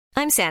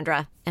I'm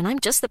Sandra, and I'm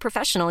just the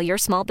professional your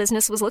small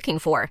business was looking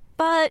for.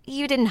 But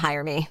you didn't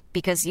hire me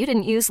because you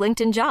didn't use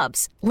LinkedIn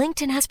Jobs.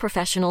 LinkedIn has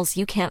professionals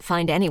you can't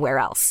find anywhere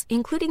else,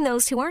 including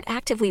those who aren't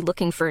actively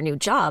looking for a new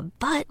job,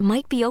 but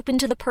might be open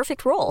to the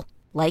perfect role,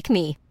 like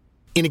me.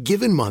 In a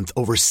given month,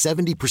 over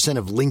 70%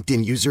 of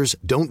LinkedIn users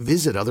don't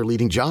visit other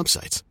leading job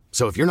sites.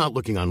 So if you're not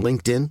looking on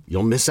LinkedIn,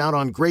 you'll miss out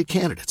on great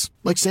candidates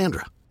like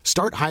Sandra.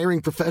 Start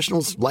hiring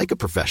professionals like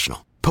a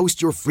professional.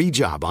 Post your free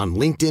job on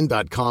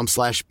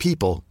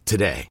linkedin.com/people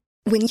today.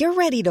 When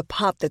you're ready to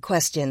pop the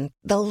question,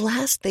 the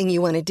last thing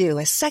you want to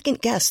do is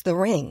second-guess the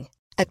ring.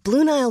 At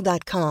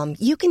BlueNile.com,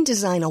 you can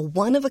design a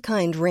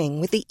one-of-a-kind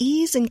ring with the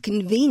ease and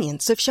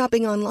convenience of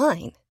shopping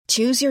online.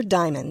 Choose your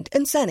diamond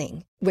and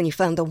setting. When you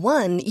find the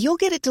one, you'll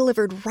get it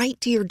delivered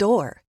right to your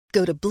door.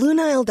 Go to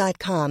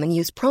BlueNile.com and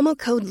use promo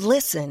code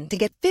LISTEN to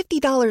get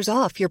 $50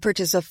 off your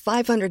purchase of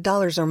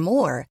 $500 or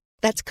more.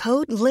 That's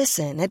code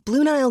LISTEN at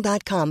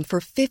BlueNile.com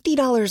for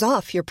 $50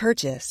 off your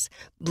purchase.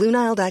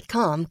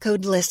 BlueNile.com,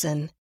 code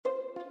LISTEN.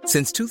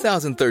 Since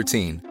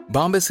 2013,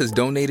 Bombas has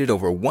donated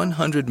over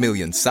 100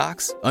 million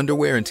socks,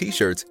 underwear, and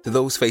T-shirts to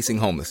those facing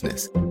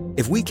homelessness.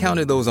 If we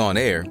counted those on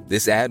air,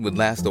 this ad would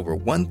last over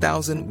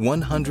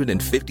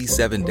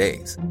 1,157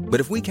 days.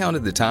 But if we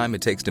counted the time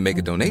it takes to make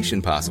a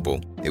donation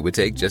possible, it would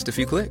take just a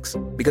few clicks.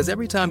 Because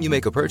every time you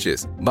make a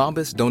purchase,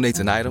 Bombas donates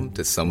an item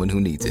to someone who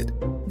needs it.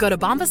 Go to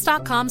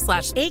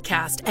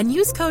bombas.com/ACAST and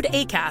use code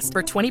ACAST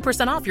for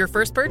 20% off your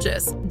first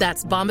purchase.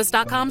 That's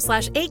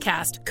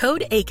bombas.com/ACAST,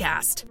 code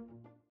ACAST.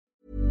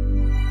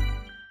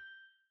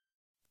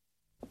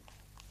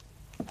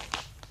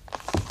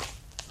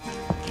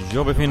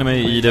 Jag befinner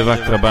mig i det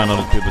vackra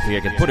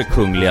Bernadotte-biblioteket på det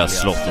kungliga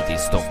slottet i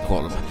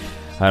Stockholm.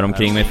 Här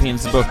omkring mig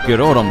finns böcker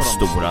av de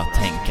stora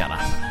tänkarna.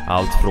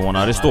 Allt från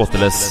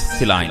Aristoteles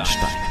till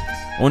Einstein.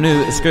 Och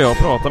nu ska jag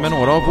prata med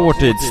några av vår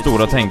tids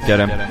stora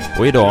tänkare.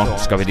 Och idag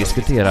ska vi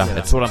diskutera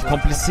ett sådant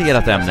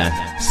komplicerat ämne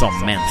som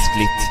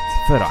mänskligt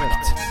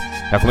förakt.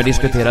 Jag kommer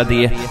diskutera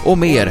det och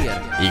mer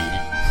i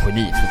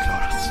Geniförklarat.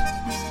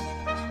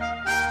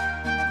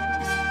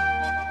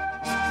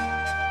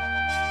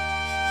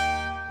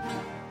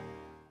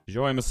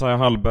 Jag är Messiah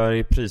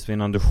Hallberg,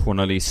 prisvinnande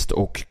journalist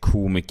och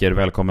komiker.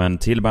 Välkommen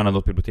till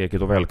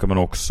Bernadotte-biblioteket och välkommen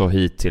också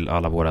hit till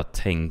alla våra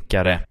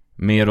tänkare.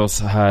 Med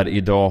oss här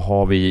idag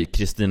har vi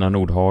Kristina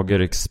Nordhager,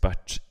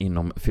 expert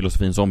inom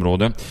filosofins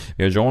område.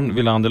 Vi har John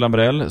Wilander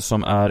Lambrell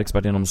som är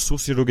expert inom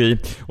sociologi.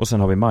 Och sen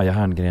har vi Maja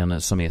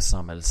Herngren som är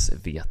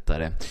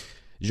samhällsvetare.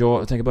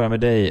 Jag tänker börja med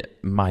dig,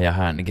 Maja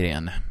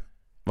Herngren.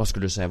 Vad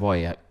skulle du säga, vad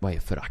är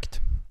förakt?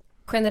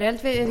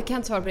 Generellt kan jag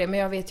inte svara på det, men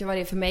jag vet ju vad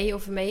det är för mig.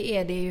 Och för mig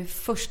är det ju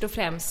först och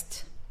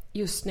främst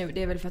just nu,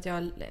 det är väl för att jag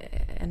har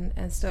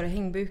en större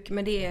hängbuk,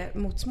 men det är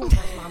mot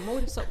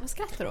småbarnsmammor. Så vad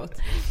skrattar du åt?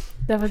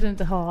 Därför att du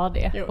inte har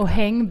det. Jo. Och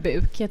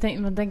hängbuk,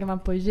 man tänker man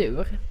på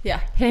djur. Ja,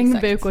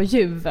 hängbuk exakt. Och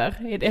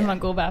juver är det man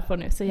går bär på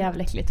nu. Så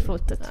jävla äckligt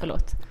fotet,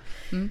 förlåt.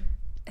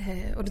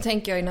 Och då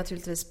tänker jag ju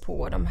naturligtvis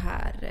på de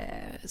här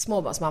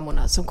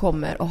småbarnsmammorna som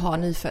kommer och har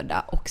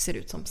nyfödda och ser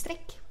ut som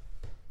streck.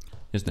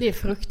 Just det är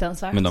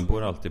fruktansvärt. Men de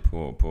bor alltid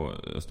på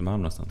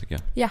Östermalm nästan, tycker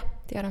jag. Ja,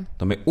 det gör de.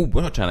 De är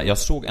oerhört tränade. Jag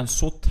såg en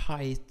så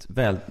tajt,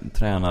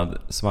 vältränad,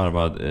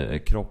 svarvad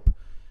kropp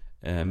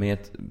med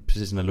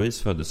precis när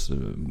Louise föddes,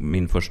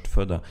 min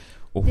förstfödda.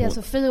 Och det är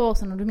alltså 4 år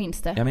sedan, om du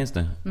minns det. Jag minns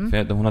det.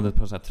 För hon hade ett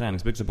par så här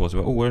träningsbyxor på sig.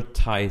 Det var oerhört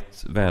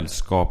tajt,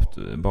 välskapt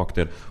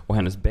bakdel. Och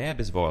hennes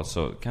bebis var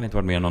alltså, kan inte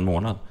vara mer än någon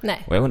månad.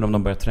 Nej. Och jag undrar om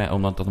de börjar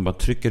om de bara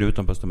trycker ut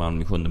dem på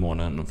Östermalm i 7:e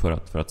månaden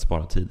för att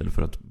spara tid eller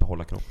för att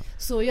behålla kroppen.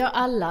 Så gör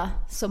alla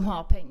som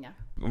har pengar.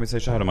 Om vi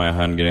säger så här, Maja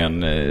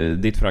Herngren,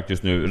 ditt frakt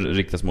just nu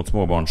riktas mot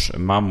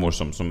småbarnsmammor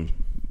som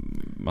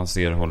man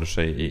ser håller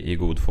sig i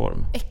god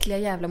form. Äckliga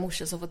jävla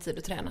morsor som får tid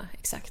att träna,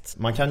 exakt.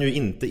 Man kan ju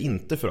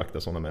inte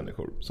förakta sådana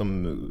människor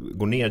som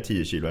går ner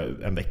 10 kilo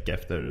en vecka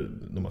efter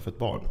de har fött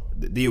barn.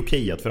 Det är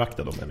okej att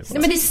förakta de människorna.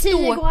 Nej, men det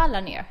 10 går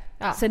alla ner.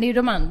 Ja. Sen är ju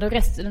de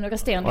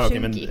resterande 20.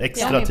 Men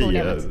extra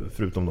 10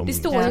 förutom de. Det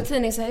står i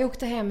tidningen så här, jag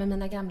åkte hem med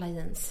mina gamla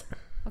jeans.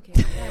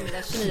 Okej,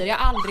 jag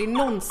har aldrig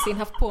någonsin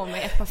haft på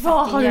mig ett par fucking.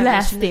 Vad har du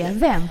läst det?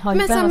 Vem har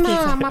men så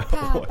mamma,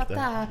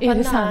 pappa,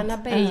 banana,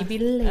 baby,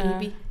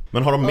 lady.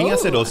 Men har de med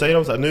sig då? Säger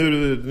de så här,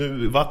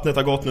 nu vattnet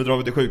har gått, nu drar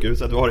vi till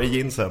sjukhuset, du har det i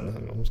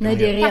jeansen. Nej,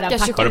 det är redan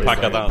packat. Har du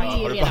packat allt?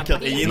 Har du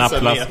packat i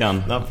jeansen?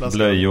 Nappflaskan,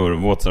 blöjor,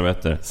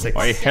 våtservetter.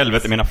 Vad i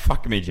helvete, mina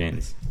fuck me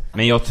jeans.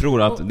 Men jag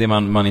tror att det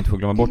man inte får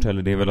glömma bort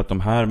heller, det är väl att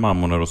de här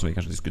mammorna då, som vi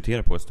kanske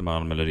diskuterar på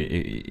Östermalm eller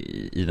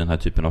i den här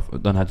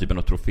typen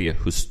av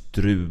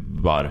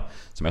troféhustruar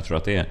som jag tror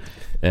att det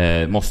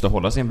är, måste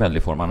hålla sig i en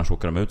väldig form, annars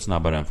åker de ut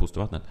snabbare än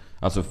fostervattnet.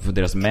 Alltså för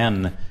deras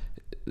män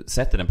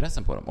sätter den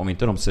pressen på dem. Om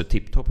inte de ser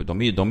tipptopp ut,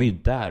 de är ju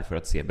där för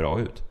att se bra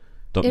ut.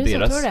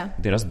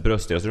 Deras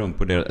bröst, deras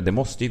rumpor, det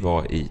måste ju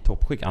vara i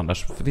toppskick,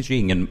 annars finns ju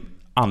ingen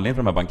anledning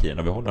för de här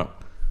bankierna vi håller dem.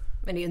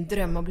 Men det är ju en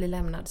dröm att bli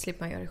lämnad, slipper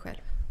man göra det själv.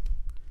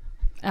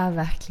 Ja,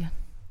 verkligen.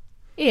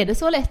 Är det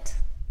så lätt?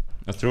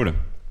 Jag tror det.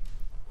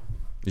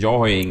 Jag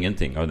har ju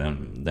ingenting av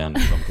de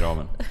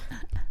kraven.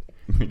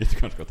 Det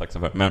kanske ska vara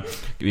tacksam för. Men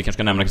vi kanske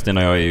ska nämna, Kristina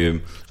och jag är ju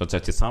så att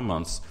säga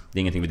tillsammans. Det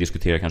är ingenting vi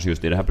diskuterar kanske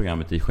just i det här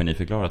programmet i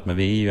Geniförklarat, men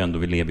vi är ju ändå,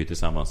 vi lever ju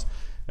tillsammans.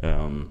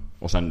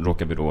 Och sen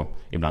råkar vi då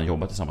ibland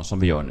jobba tillsammans som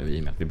vi gör nu, i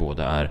och med att vi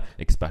båda är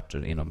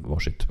experter inom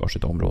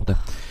varsitt område.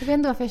 Jag vet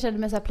inte varför jag kände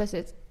mig så här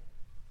plötsligt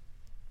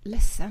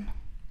ledsen.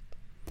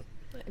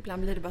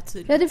 Ibland blir det bara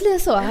tydligt. Ja, det blir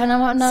så när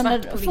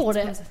man får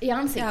det i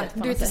ansiktet.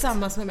 Ja, du är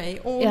tillsammans med mig.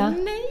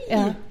 Nej!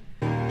 Ja.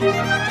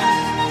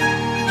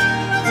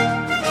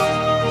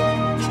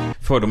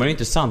 Fördomar är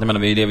intressant. Jag menar,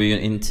 vi lever ju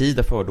i en tid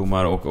där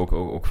fördomar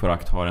och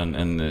förakt har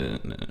en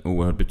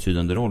oerhört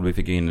betydande roll. Vi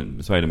fick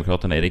in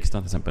Sverigedemokraterna i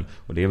riksdagen till exempel.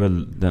 Och det är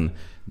väl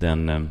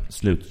den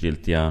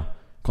slutgiltiga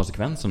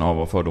konsekvensen av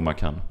vad fördomar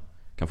kan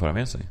föra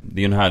med sig. Det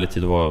är ju en härlig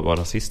tid att vara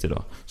rasist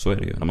idag. Så är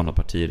det ju, när man har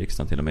parti i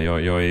riksdagen till och med.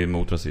 Jag är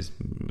emot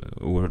rasism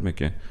oerhört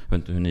mycket. Jag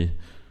vet inte hur ni...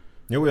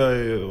 Jo, jag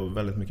är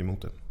väldigt mycket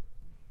emot det.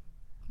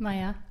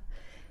 Maja?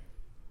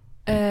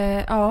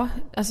 Ja,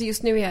 alltså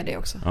just nu är jag det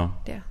också.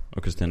 Ja. Det.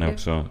 Och Kristina är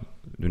också...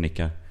 Du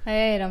nickar.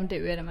 Nej,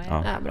 du är det, Maja.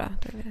 Ja, bra.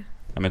 Det är det.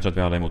 Ja, men jag tror att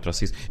vi alla är emot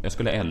rasism. Jag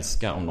skulle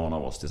älska om någon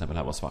av oss till exempel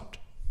här var svart.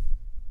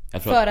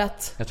 Jag tror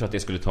att det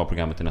skulle ta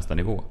programmet till nästa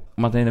nivå.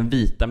 Om att det är den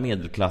vita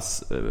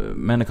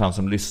medelklassmänniskan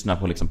som lyssnar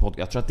på liksom podcast.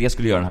 Jag tror att det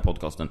skulle göra den här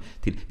podcasten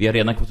till... Vi har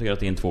redan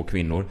kvoterat in 2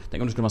 kvinnor.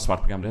 Tänk om det skulle vara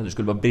svart programledare. Det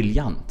skulle vara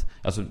briljant.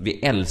 Alltså, vi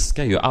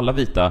älskar ju alla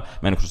vita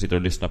människor som sitter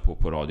och lyssnar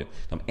på radio.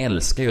 De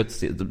älskar ju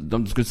att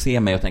de skulle se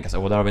mig och tänka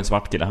så här: där har vi en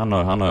svart kille. Han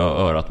har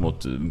örat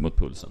mot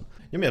pulsen.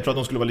 Ja, men jag tror att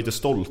de skulle vara lite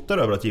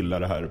stoltare över att gilla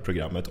det här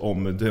programmet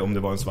om det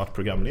var en svart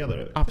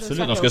programledare.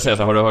 Absolut, de skulle säga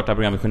så här: har du hört det här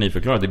programmet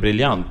Geniförklarat? Det är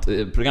briljant.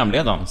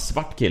 Programledaren,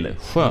 svart kille,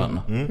 skön.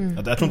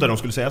 Jag tror inte att de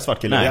skulle säga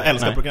svart kille. Jag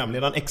älskar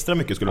programledaren extra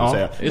mycket, skulle de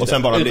säga. Och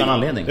sen bara utan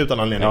anledning.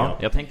 Ja.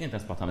 Jag tänker inte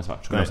ens på att han är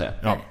svart, skulle de säga.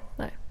 Ja.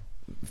 Nej.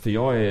 För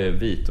jag är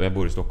vit och jag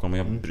bor i Stockholm och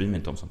jag bryr mig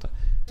inte om sånt där.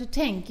 Du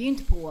tänker ju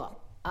inte på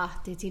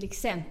att det till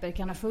exempel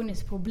kan ha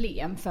funnits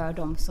problem för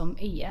de som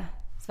är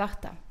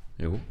svarta.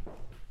 Jo.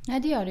 Nej,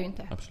 det gör du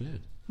inte.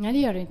 Absolut. Nej, det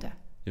gör du inte.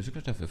 Det är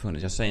såklart därför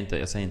funnits. Jag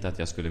säger inte att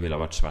jag skulle vilja ha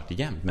varit svart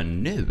jämt, men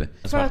nu.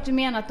 För att du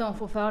menar att de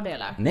får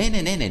fördelar? Nej,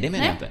 det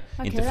menar jag inte.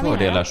 Okej, inte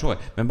fördelar så,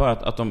 men bara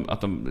att de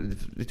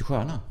är lite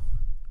sköna.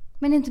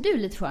 Men är inte du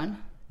lite skön?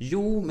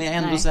 Jo, men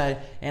ändå så här,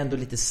 ändå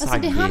lite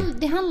saggig. Alltså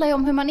det handlar ju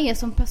om hur man är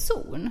som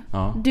person.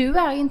 Ja. Du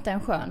är inte en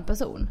skön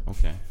person.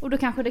 Okej. Och då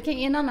kanske det kan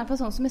är en annan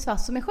person som är svart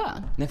som är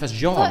skön. Nej,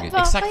 fast jag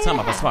exakt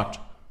samma fast svart.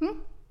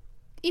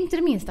 Inte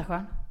det minsta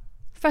skön.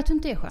 För att du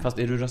inte är skön. Fast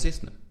är du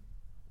rasist nu?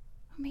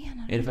 Vad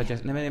menar du? Är det för att jag...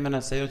 Nej, men jag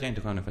menar, säger att jag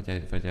inte är skön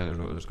för att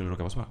jag skulle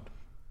råka vara svart?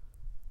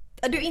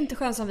 Du är inte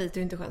skön som vit, du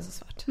är inte skön som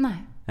svart.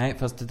 Nej,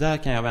 fast det där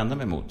kan jag vända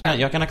mig emot.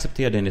 Jag kan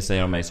acceptera det ni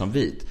säger om mig som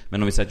vit.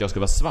 Men om vi säger att jag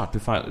skulle vara svart,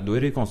 då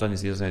är det ju konstigt att ni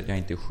säger att jag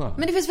inte är skön.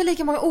 Men det finns väl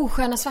lika många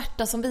osköna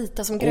svarta som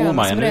vita, som gröna,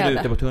 Maja, som nu röda. är du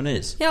ute på tunn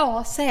is.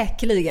 Ja,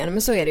 säkerligen,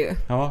 men så är det ju.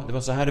 Ja, det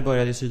var så här det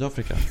började i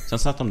Sydafrika. Sen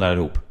satt de där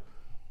ihop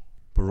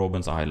på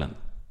Robins Island.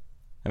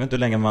 Jag vet inte hur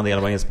länge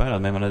Mandela var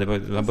inspärrad, men det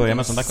började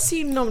med sånt där.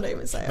 Synd om dig,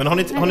 vill säga. Men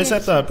har ni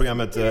sett det här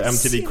programmet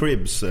MTV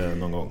Cribs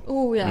någon gång?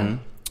 Ja.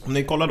 Om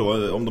ni kollar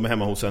då, om de är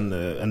hemma hos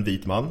en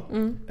vit man.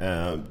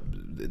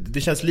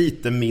 Det känns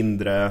lite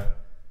mindre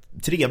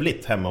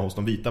trevligt hemma hos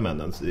de vita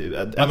männen.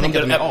 Även om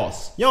de är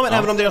as. Ja, men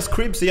även om deras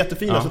cribs är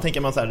jättefina så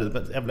tänker man så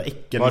här: jävla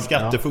äckel,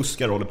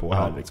 skattefuskar håller på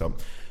här liksom.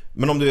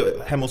 Men om du är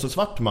hemma hos en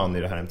svart man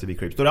i det här MTV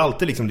Cribs, då är det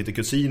alltid liksom lite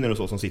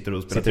kusiner och som sitter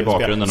och spelar i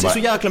bakgrunden. Det ser så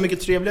jäkla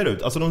mycket trevligare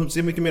ut. Alltså de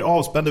ser mycket mer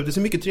avspända ut. Det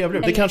ser mycket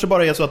trevligare ut. Det kanske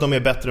bara är så att de är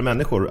bättre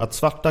människor. Att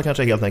svarta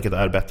kanske helt enkelt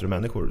är bättre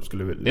människor.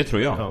 Det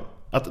tror jag. Ja.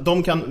 Att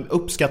de kan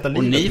uppskatta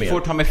livet mer. Och ni får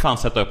ta mig fan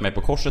sätta upp mig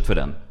på korset för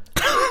den.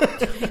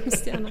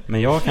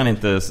 Men jag kan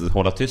inte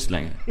hålla tyst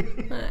längre.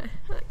 Nej.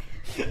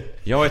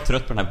 Jag är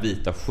trött på den här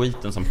vita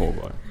skiten som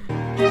pågår.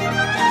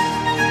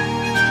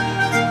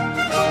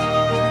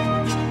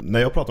 När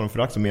jag pratar om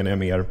förakt så menar jag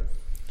mer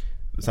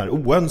så här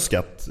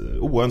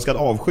oönskad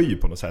avsky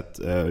på något sätt.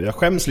 Jag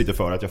skäms lite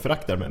för att jag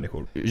föraktar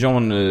människor.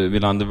 John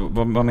Wilander,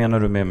 vad menar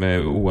du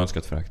med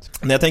oönskat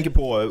förakt? När jag tänker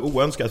på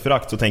oönskat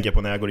förakt så tänker jag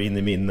på när jag går in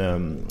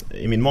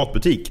i min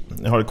matbutik.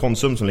 Jag har ett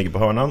Konsum som ligger på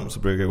hörnan, så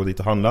brukar jag gå dit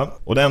och handla.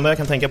 Och det enda jag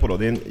kan tänka på då,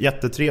 det är en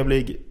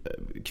jättetrevlig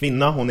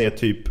kvinna. Hon är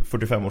typ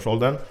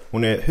 45-årsåldern.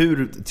 Hon är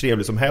hur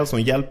trevlig som helst.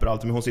 Hon hjälper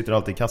alltid, men hon sitter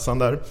alltid i kassan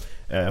där.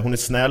 Hon är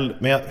snäll,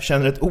 men jag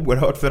känner ett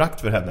oerhört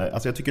förakt för henne.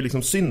 Alltså jag tycker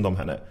liksom synd om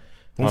henne.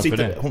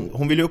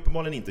 Hon vill ju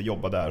uppenbarligen inte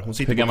jobba där. Hon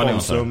sitter på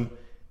Konsum.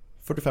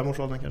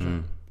 45-årsåldern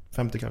kanske.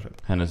 50 kanske.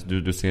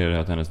 Du ser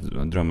att hennes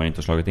drömmar inte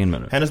har slagit in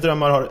med det. Hennes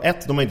drömmar har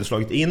de har inte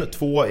slagit in.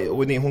 2,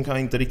 och hon kan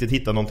inte riktigt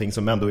hitta någonting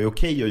som ändå är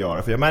okej att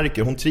göra. För jag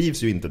märker, hon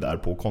trivs ju inte där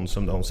på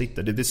Konsum där hon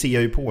sitter. Det ser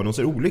jag ju på henne, hon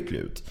ser olycklig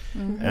ut.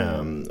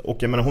 Och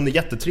jag menar, hon är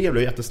jättetrevlig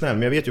och jättesnäll.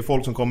 Men jag vet ju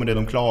folk som kommer där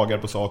de klagar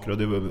på saker.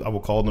 Och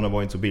avokadorna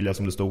var inte så billiga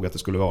som det stod att det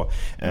skulle vara.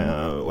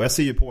 Och jag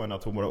ser ju på henne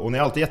att hon är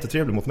alltid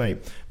jättetrevlig mot mig.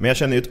 Men jag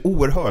känner ju ett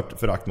oerhört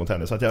förakt mot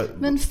henne så att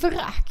Men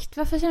förakt?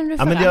 Varför känner du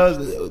förakt?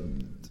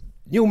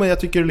 Jo, men jag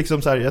tycker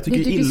liksom så här, jag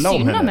tycker illa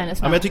om henne.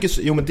 Ja, men jag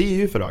tycker, men det är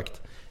ju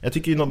förakt. Jag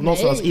tycker ju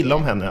någonstans illa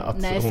om henne att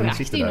hon sitter där. Nej,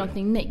 förakt är ju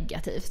någonting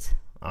negativt.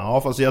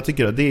 Ja, fast jag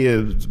tycker att det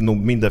är nog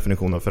min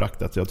definition av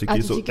förakt. Jag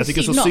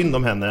tycker så synd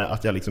om henne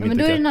att jag liksom men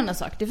inte då är kan... det en annan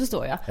sak, det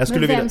förstår jag. Jag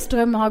men vems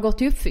drömmar har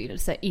gått i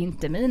uppfyllelse?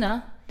 Inte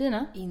mina.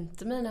 Dina?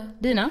 Inte mina.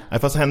 Dina?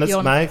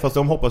 Nej, fast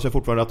de hoppas jag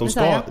fortfarande att de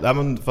ska... Nej,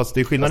 men fast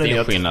det är skillnaden i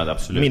att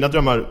absolut. Mina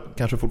drömmar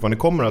kanske fortfarande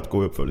kommer att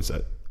gå i uppfyllelse.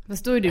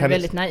 Fast då är du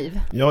väldigt naiv.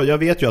 Ja, jag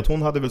vet ju att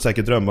hon hade väl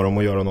säkert drömmar om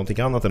att göra någonting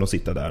annat än att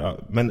sitta där.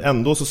 Men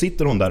ändå så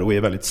sitter hon där och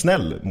är väldigt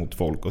snäll mot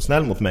folk och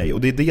snäll mot mig.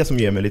 Och det är det som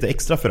ger mig lite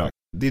extra förakt.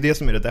 Det är det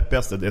som är det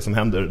deppigaste, det som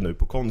händer nu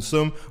på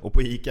Konsum och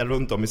på Ica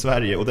runt om i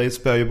Sverige. Och det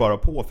spör ju bara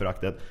på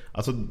föraktet.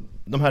 Alltså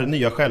de här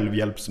nya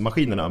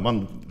självhjälpsmaskinerna.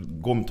 Man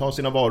tar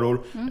sina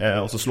varor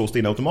och så slås det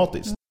in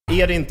automatiskt.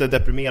 Är det inte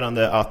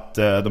deprimerande att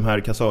de här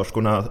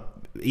kassörskorna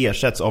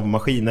ersätts av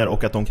maskiner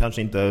och att de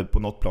kanske inte på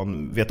något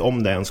plan vet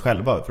om det ens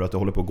själva för att det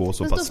håller på att gå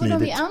så pass smidigt?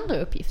 Men då får de andra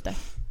uppgifter.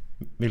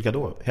 Vilka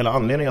då? Hela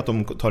anledningen att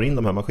de tar in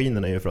de här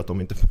maskinerna är ju för att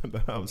de inte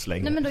behövs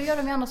längre. Nej, men då gör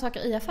de ju andra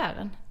saker i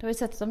affären. Du har ju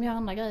sett att de gör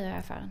andra grejer i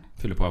affären.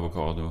 Fyller på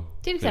avokado.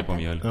 Till exempel.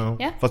 På mjölk.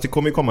 Ja. Fast det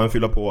kommer ju komma en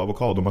fylla på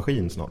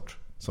avokadomaskin snart.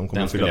 Som kommer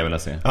den skulle jag vilja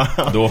se.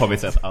 Då har vi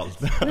sett allt.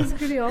 Den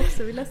skulle jag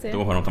också vilja se.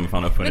 Då har de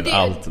fan uppfunnit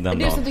allt den dagen.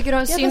 Du som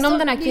tycker synd om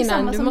den här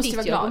kvinnan, du måste ju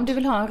vara glad. Om du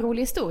vill ha en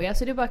rolig historia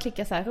så du bara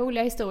klicka så här,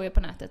 roliga historier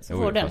på nätet. Så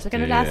får du den, så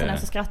kan du läsa den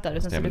så skrattar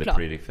du, sen så är du klar.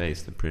 Pretty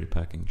face, the pretty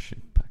package.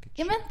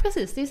 Ja men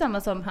precis, det är ju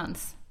samma som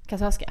hans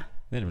kassörska.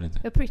 Det är det väl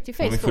inte? Ja, pretty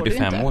face får du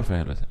inte. Hon är 45 år för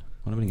helvete.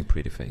 Hon har väl ingen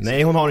pretty face?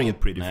 Nej, hon har inget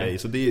pretty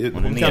face. Och det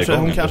är,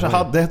 hon kanske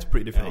hade ett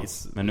pretty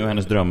face. Men nu är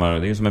hennes drömmar,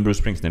 det är ju som en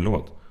Bruce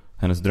Springsteen-låt.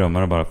 Hennes drömmar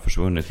har bara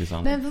försvunnit i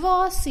sanden. Men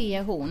vad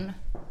ser hon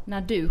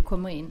när du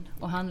kommer in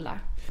och handlar?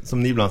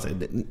 Som ni ibland säger,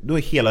 då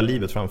är hela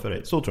livet framför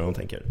dig. Så tror jag hon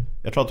tänker.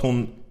 Jag tror att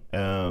hon...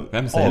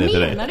 Vem säger det till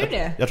dig? Menar du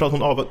det? Jag tror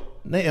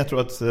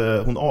att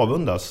hon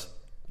avundas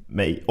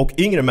mig och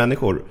yngre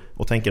människor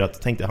och tänker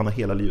att han har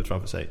hela livet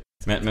framför sig.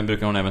 Men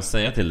brukar hon även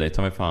säga till dig,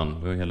 ta mig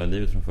fan, du har hela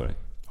livet framför dig?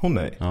 Hon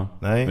nej. Ja.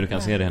 Nej. Men du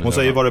kan se det. Hon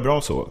säger var det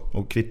bra så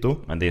och kvitto.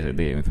 Men det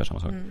är ungefär samma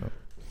sak.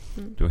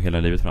 Du har hela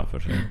livet framför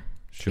sig.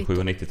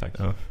 27,90 tack.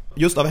 Ja.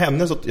 Just av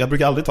henne så jag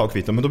brukar aldrig ta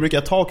kvitto, men då brukar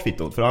jag ta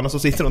kvittot för annars så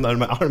sitter hon där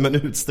med armen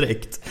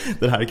utsträckt.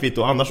 Det här är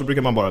kvitto. Annars så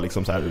brukar man bara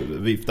liksom så här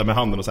vifta med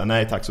handen och säga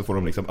nej tack, så får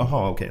de liksom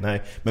okej,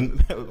 nej. Men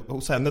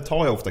hos henne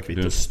tar jag ofta kvittot.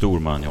 Du är en stor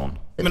man, John.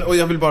 Men och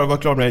jag vill bara vara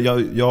klar med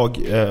det. Jag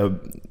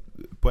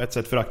på ett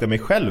sätt föraktar mig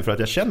själv för att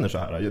jag känner så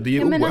här. Det är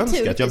ju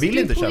oönskat. Jag vill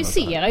inte känna så här. Du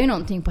projicerar ju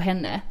någonting på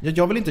henne.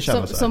 Jag vill inte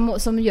känna så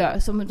här.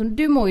 Som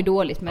du mår ju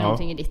dåligt med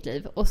någonting i ditt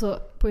liv. Och så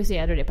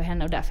projicerar du det på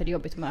henne och därför är det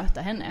jobbigt att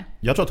möta henne.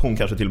 Jag tror att hon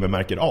kanske till och med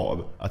märker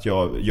av att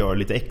jag gör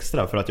lite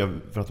extra för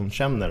att hon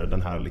känner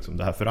den här, liksom,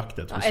 det här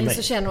föraktet hos eller mig.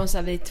 så känner hon så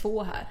här, vi är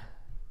två här.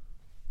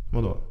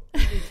 Vadå? Vi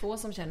är två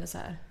som känner så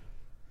här.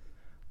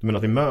 Du menar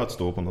att vi möts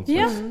då på något sätt?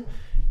 Ja,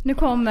 nu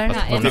kommer den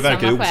här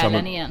ensamma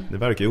själen igen. Det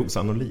verkar ju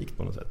osannolikt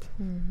på något sätt.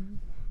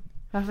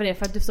 Varför det?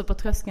 För att du står på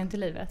tröskeln till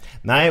livet?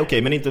 Nej,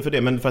 okej, men inte för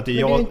det. Men för att det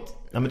är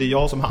men det är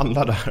jag som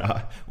handlar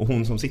där och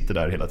hon som sitter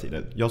där hela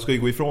tiden. Jag ska ju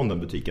gå ifrån den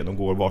butiken och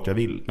gå vart jag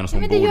vill. Men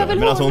det gör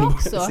väl hon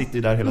också?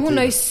 Sitter där hela tiden. Hon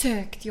har ju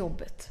sökt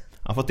jobbet.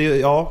 Ja, för att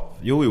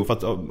för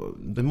att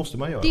det måste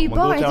man göra. Det är ju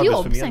bara ett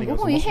jobb, sen går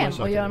hon ju hem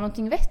och gör det.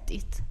 någonting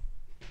vettigt.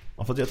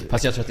 Ja, fast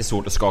jag tror att det är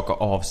svårt att skaka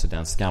av sig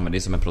den skammen. Det är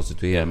som en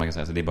prostituerad, man kan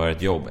säga så det är bara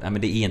ett jobb. Nej,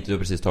 men det är inte, du har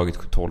precis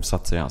tagit 12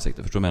 satser i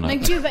ansiktet. Förstår du vad jag menar?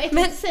 Men gud vad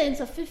äckligt, säg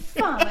så, fy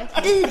fan vad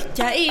äckligt.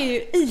 Ica är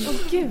ju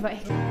gud vad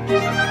äckligt.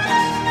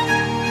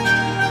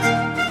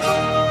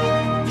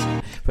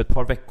 För ett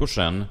par veckor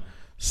sedan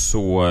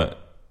så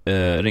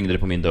ringde det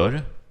på min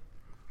dörr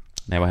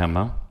när jag var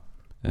hemma.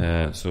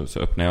 Så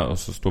öppnade jag och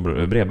så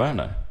står brevbäraren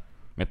där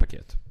med ett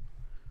paket.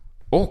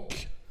 Och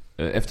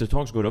efter ett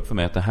tag så går det upp för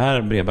mig att det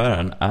här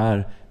brevbäraren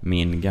är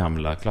min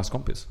gamla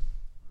klasskompis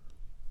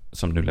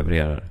som nu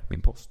levererar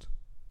min post.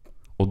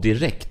 Och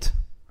direkt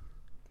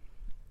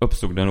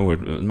uppstod det en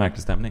oerhört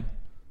märklig stämning.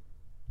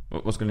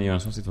 Vad skulle ni göra i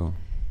en sån situation?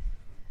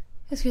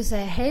 Jag skulle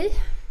säga hej.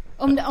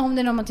 Om det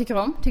är någon man tycker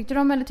om. Tyckte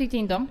de eller tyckte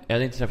inte om? Jag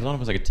hade inte träffat honom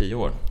på säkert 10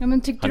 år. Ja,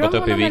 men tyckte han de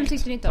gått upp i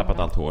vikt, inte tappat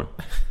allt hår.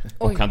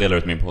 Och han delar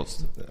ut min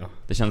post.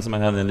 Det kändes som att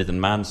jag hade en liten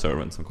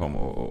manservant som kom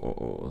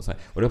och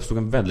det uppstod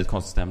en väldigt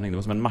konstig stämning. Det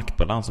var som en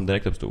maktbalans som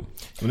direkt uppstod.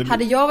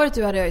 Hade jag varit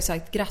du hade jag ju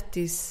sagt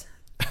grattis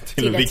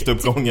till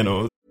viktuppgången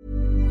och...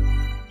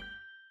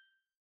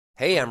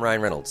 Hey, I'm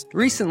Ryan Reynolds.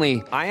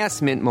 Recently, I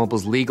asked Mint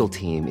Mobile's legal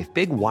team if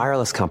big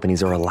wireless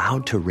companies are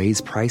allowed to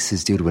raise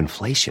prices due to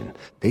inflation.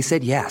 They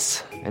said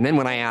yes. And then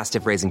when I asked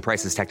if raising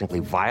prices technically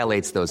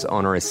violates those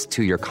onerous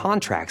 2-year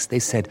contracts, they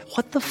said,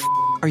 "What the f***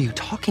 are you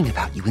talking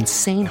about, you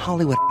insane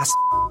Hollywood ass?"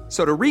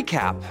 So to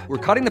recap,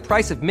 we're cutting the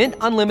price of Mint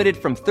Unlimited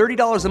from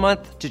 $30 a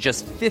month to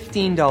just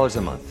 $15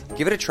 a month.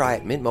 Give it a try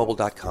at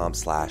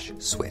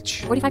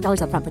mintmobile.com/switch.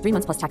 $45 up front for 3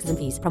 months plus taxes and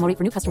fees. Promo rate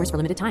for new customers for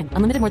limited time.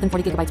 Unlimited more than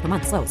 40 gigabytes per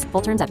month. Slows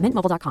full terms at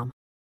mintmobile.com.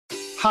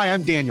 Hi,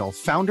 I'm Daniel,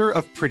 founder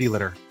of Pretty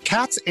Litter.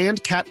 Cats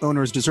and cat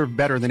owners deserve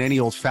better than any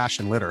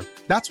old-fashioned litter.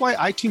 That's why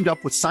I teamed up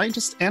with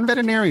scientists and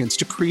veterinarians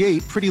to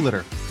create Pretty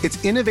Litter.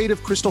 Its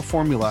innovative crystal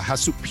formula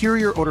has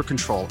superior odor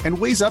control and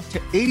weighs up to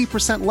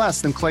 80%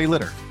 less than clay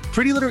litter.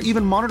 Pretty Litter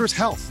even monitors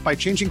health by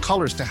changing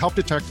colors to help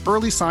detect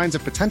early signs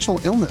of potential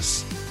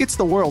illness. It's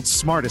the world's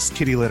smartest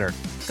kitty litter.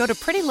 Go to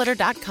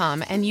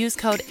prettylitter.com and use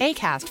code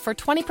ACAST for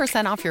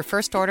 20% off your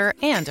first order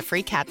and a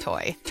free cat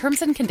toy.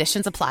 Terms and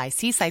conditions apply.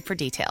 See site for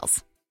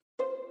details.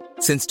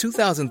 Since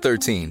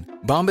 2013,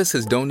 Bombas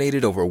has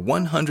donated over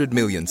 100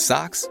 million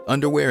socks,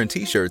 underwear, and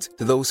T-shirts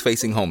to those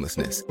facing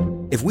homelessness.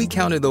 If we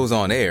counted those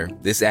on air,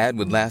 this ad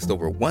would last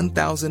over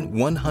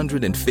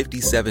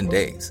 1,157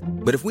 days.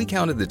 But if we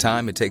counted the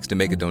time it takes to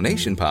make a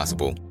donation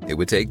possible, it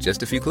would take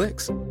just a few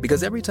clicks.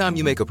 Because every time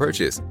you make a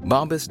purchase,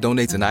 Bombas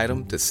donates an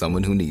item to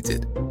someone who needs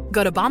it.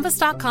 Go to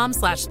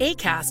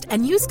bombas.com/ACAST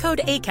and use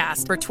code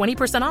ACAST for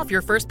 20% off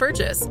your first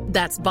purchase.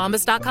 That's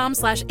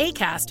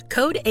bombas.com/ACAST,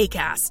 code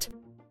ACAST.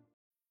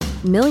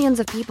 Millions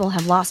of people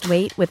have lost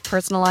weight with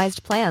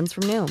personalized plans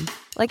from Noom.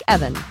 Like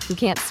Evan, who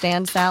can't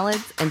stand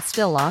salads and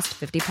still lost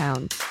 50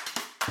 pounds.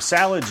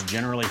 Salads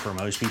generally for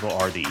most people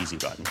are the easy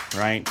button,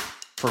 right?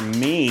 For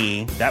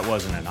me, that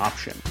wasn't an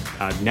option.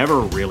 I never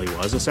really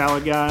was a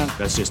salad guy.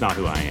 That's just not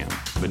who I am.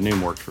 But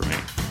Noom worked for me.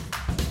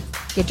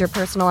 Get your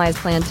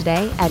personalized plan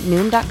today at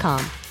Noom.com.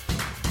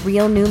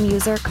 Real Noom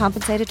user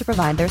compensated to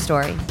provide their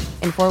story.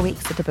 In 4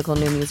 weeks, the typical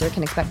Noom user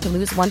can expect to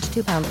lose 1 to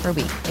 2 pounds per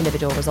week.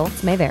 Individual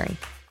results may vary.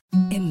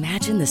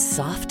 Imagine the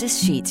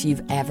softest sheets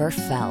you've ever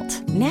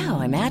felt.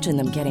 Now imagine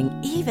them getting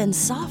even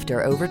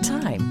softer over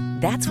time.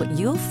 That's what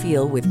you'll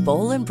feel with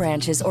Boll &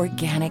 Branch's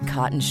organic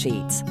cotton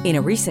sheets. In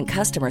a recent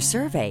customer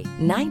survey,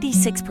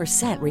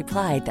 96%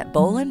 replied that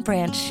Boll &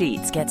 Branch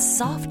sheets get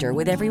softer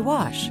with every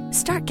wash.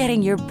 Start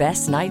getting your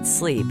best night's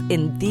sleep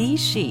in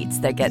these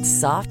sheets that get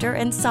softer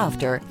and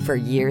softer for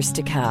years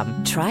to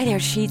come. Try their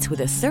sheets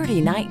with a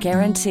 30-night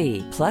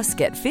guarantee. Plus,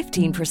 get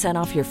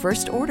 15% off your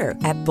first order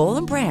at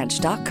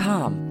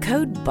bollandbranch.com.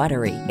 Code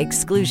BUTTERY.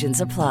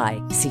 Exclusions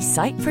apply. See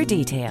site for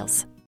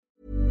details.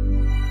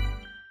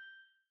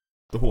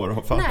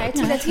 Nej,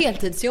 till ett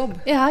heltidsjobb.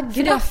 Ja,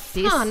 för det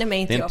fan är mig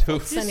inte det är en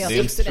tuff, sen jag det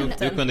är tuff.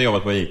 Du kunde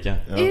jobbat på ICA.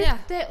 Ja.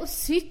 Ute och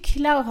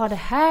cykla och ha det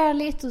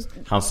härligt. Och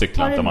han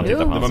cyklade om man tittar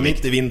på hans. Det var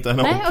mitt i vintern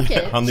och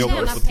han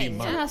jobbade på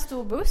timmar. En här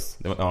stor buss.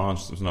 Det var, ja, han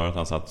snarare att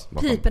han satt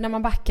bakom. Piper när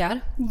man backar.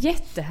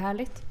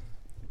 Jättehärligt.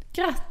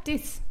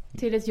 Grattis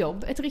till ett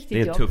jobb, ett riktigt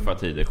jobb. Det är tuffa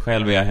tider.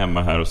 Själv är jag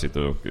hemma här och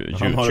sitter och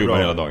tjuvar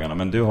hela dagarna.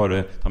 Men du har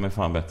det, ta mig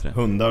fan bättre.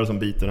 Hundar som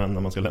biter en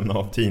när man ska lämna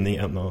av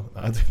tidningen. Och,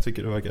 jag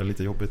tycker det verkar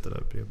lite jobbigt det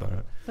där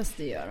brevbäraren. Fast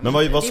det gör de.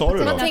 Men vad sa du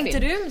då? Vad tänkte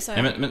du?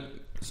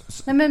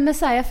 Men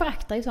Messiah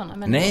föraktar ju sådana.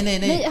 Men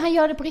nej, han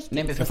gör det på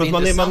riktigt. Han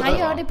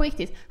gör det på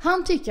riktigt.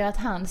 Han tycker att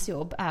hans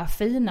jobb är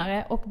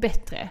finare och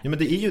bättre. Ja, men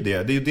det är ju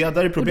det. Det är ju det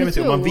där är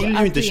problemet. Man vill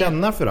ju inte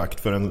känna förakt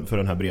för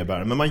den här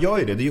brevbäraren. Men man gör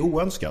ju det. Det är ju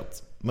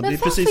oönskat. Men det är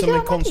precis som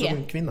en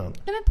konsumkvinnan. Nej,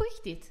 men på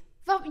riktigt.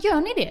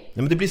 Gör ni det? Nej,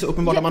 men det blir så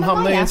uppenbart att man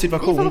hamnar i en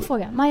situation. Jag får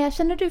fråga. Maja,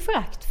 känner du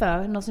förakt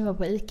för någon som var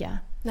på ICA?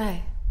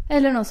 Nej.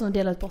 Eller någon som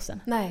delar ut posten?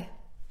 Nej.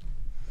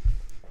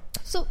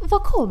 Så var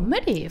kommer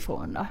det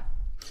ifrån då?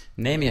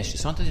 Nej, men jag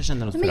sa inte att jag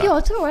kände något förakt. Men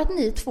jag tror att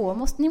ni två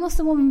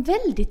måste må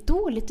väldigt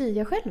dåligt i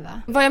er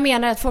själva. Vad jag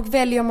menar är att folk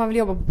väljer om man vill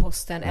jobba på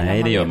posten. Nej,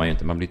 eller det gör man ju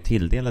inte. Man blir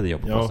tilldelad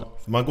jobb på posten.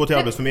 Man går till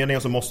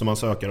Arbetsförmedlingen så måste man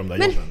söka de där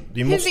jobben.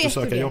 Du måste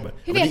söka jobben.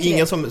 Det är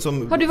ingen som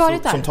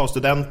tar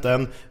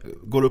studenten,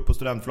 går upp på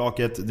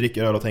studentflaket,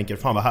 dricker öl och tänker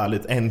fan vad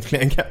härligt,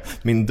 äntligen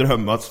min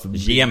dröm att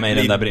ge mig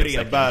den där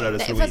brevbäraren.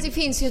 Nej, fast det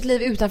finns ju ett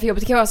liv utanför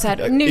jobbet. Det kan vara så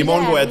här, nu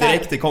imorgon går jag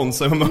direkt till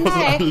Konsum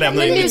och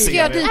lämnar in. Nu ska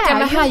jag dyka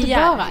med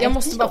hajar. Jag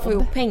måste bara få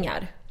ihop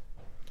pengar.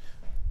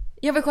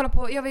 Jag vill kolla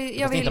på... Jag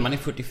vill... inte man är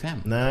 45.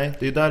 Nej,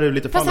 det är där det är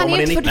lite fast han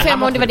är inte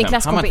 45 om det var din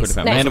klasskompis.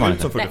 Nej, det var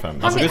inte 45.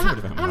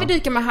 Han vill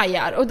dyka med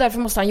hajar och därför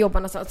måste han jobba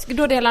någonstans.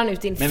 Då delar han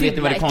ut din fula. Men vet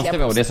du vad det konstiga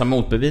var? Och det som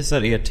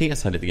motbevisar er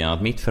tes här lite grann,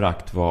 att mitt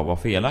förakt var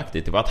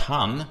felaktigt. Det var att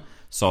han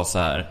sa så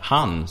här.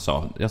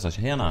 Jag sa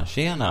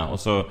tjena. Och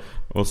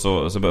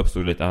så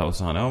uppstod lite och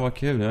så han, ja vad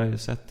kul, jag har ju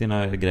sett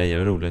dina grejer,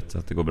 roligt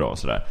att det går bra och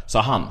sådär.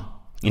 Sa han.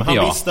 Inte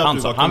jag. Han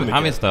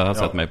visste att han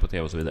sett mig på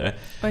tv och så vidare.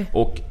 Oj.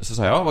 Och så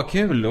sa jag, vad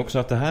kul också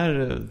att det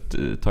här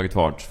tagit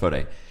fart för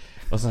dig.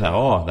 Och så sa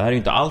jag, det här är ju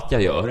inte allt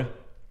jag gör.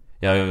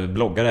 Jag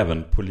bloggar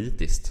även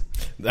politiskt.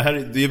 Det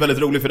är ju väldigt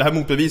roligt för det här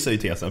motbevisar ju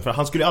tesen. För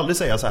han skulle aldrig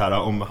säga så här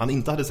om han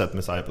inte hade sett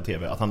Messiah på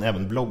tv, att han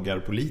även bloggar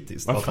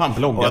politiskt. Vad fan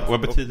bloggar?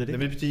 Vad betyder det? Det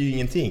betyder ju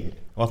ingenting.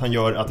 Och att han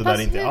gör att det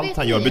där inte är allt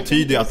han gör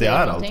betyder ju att det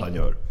är allt han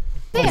gör.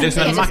 Det är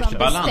som en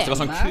maktbalans. Det var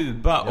som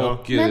Kuba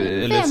och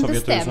men vem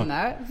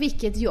bestämmer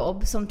vilket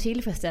jobb som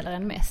tillfredsställer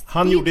en mest?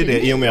 Han gjorde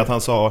det i och med att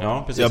han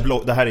sa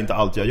det här är inte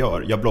allt jag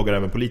gör. Jag bloggar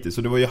även politiskt.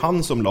 Så det var ju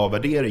han som la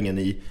värderingen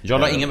i...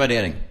 Jag la ingen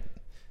värdering.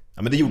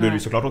 Ja, men det gjorde du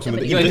såklart också. Men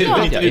i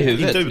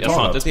huvudet. Jag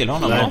sa inte till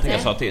honom någonting.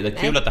 Jag sa till. Det är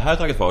kul att det här har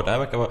tagit fart. Det här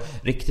verkar vara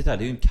riktigt här.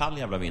 Det är ju en kall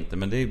jävla vinter.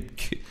 Men det är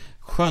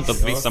skönt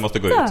att vissa måste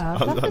gå ut.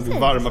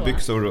 Varma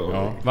byxor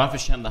och... Varför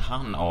kände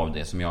han av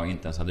det som jag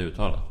inte ens hade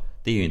uttalat?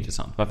 Det är ju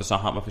intressant.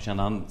 Varför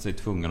kände han sig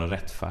tvungen att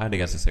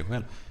rättfärdiga sig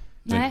själv?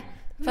 Nej,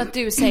 för att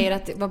du säger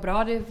att det var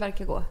bra det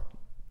verkar gå.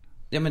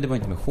 Ja, men det var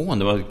inte med hån.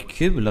 Det var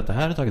kul att det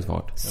här har tagit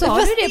fart. Sa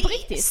du det på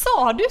riktigt?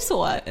 Sa du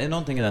så?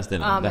 Någonting i den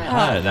stilen. Den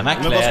här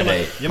klär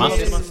dig.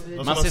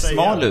 Man ser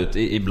smal ut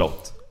i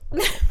blått.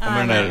 med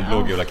den där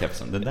blågula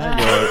kepsen. Det där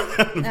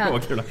gör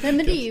blågula. Nej,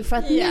 men det är ju för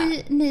att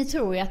ni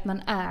tror ju att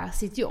man är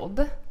sitt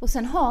jobb. Och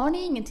sen har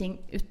ni ingenting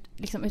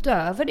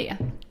utöver det.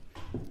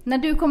 När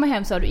du kommer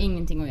hem så har du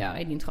ingenting att göra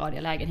i din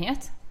tradiga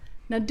lägenhet.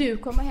 När du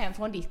kommer hem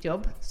från ditt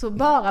jobb så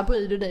bara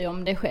bryr du dig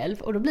om dig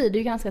själv. Och då blir det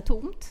ju ganska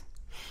tomt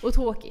och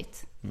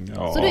tråkigt.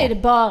 Ja. Så då är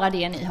det bara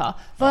det ni har.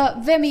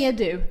 Vem är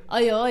du?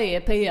 Jag är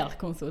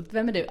PR-konsult.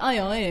 Vem är du?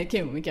 Jag är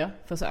komiker.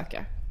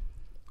 Försöker.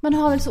 Man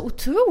har väl så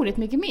otroligt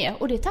mycket mer.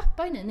 Och det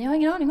tappar ju ni. Ni har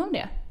ingen aning om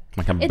det.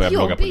 Man kan börja ett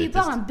jobb blogga är ju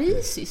bara en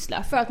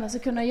bisyssla för att man ska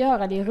kunna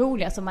göra det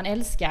roliga som man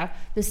älskar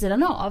vid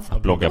sidan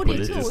av. Blogga och det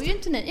politiskt. tror ju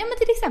inte ni. Ja, men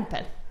till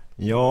exempel.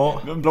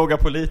 Ja. Blogga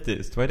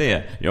politiskt, vad är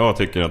det? Jag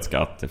tycker att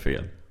skatt är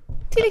fel.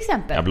 Till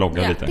exempel. Jag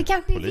bloggar lite. Det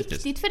kanske är politiskt.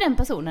 viktigt för den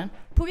personen.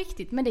 På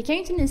riktigt, men det kan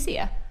ju inte ni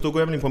se. Då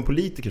går jag väl in på en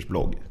politikers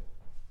blogg.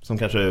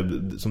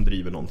 Som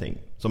driver någonting.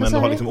 Som ändå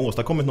har liksom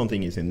åstadkommit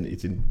någonting i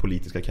sin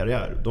politiska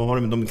karriär. Då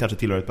har de kanske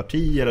tillhör ett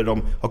parti. Eller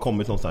de har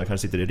kommit någonstans,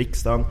 kanske sitter i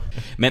riksdagen.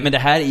 Men det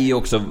här är ju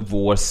också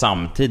vår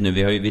samtid nu.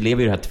 Vi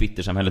lever i det här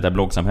Twitter-samhället, det här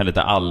bloggsamhället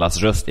där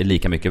allas röst är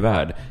lika mycket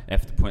värd.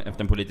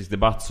 Efter en politisk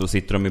debatt så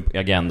sitter de i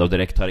Agenda och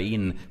direkt tar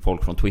in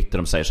folk från Twitter.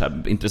 De säger så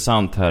här: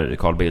 intressant här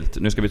Carl Bildt.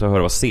 Nu ska vi ta och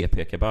höra vad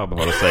CP Kebab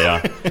har att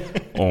säga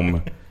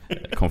om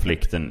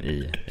konflikten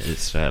i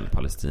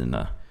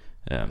Israel-Palestina.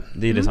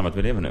 Det är det samma att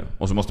vi lever nu.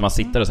 Och så måste man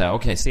sitta och säga: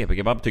 okej, CP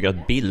Kebab tycker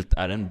att Bildt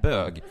är en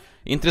bög.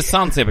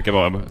 Intressant, CP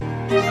Kebab.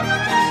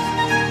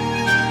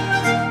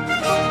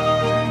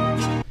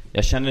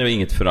 Jag känner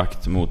inget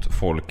förakt mot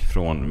folk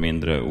från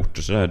mindre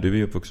orter så där. Du är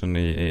ju uppvuxen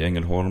i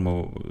Ängelholm.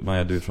 Och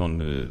Maja, du är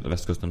från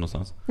västkusten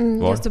någonstans.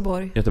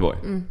 Göteborg.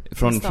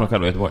 Från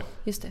själva Göteborg.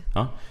 Just det.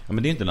 Ja,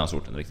 men det är inte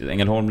landsorten riktigt.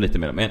 Ängelholm lite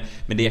mer.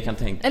 Men det jag kan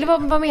tänka... Eller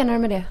vad menar du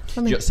med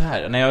det? Så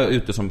här, när jag är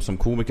ute som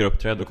komiker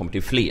uppträder och kommer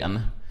till Flen.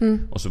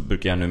 Och så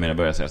brukar jag numera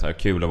börja säga så här: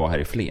 kul att vara här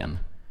i Flen.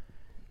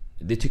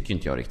 Det tycker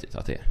inte jag riktigt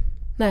att det är.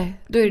 Nej,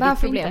 då är det ditt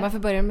problem. Inte? Varför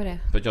börjar du med det?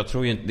 För jag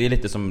tror ju inte, det är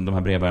lite som de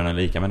här brevbärarna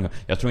lika människor.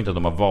 Jag tror inte att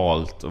de har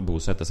valt att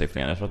bosätta sig i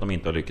Flen. Jag tror att de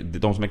inte har lyckats.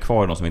 De som är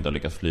kvar är de som inte har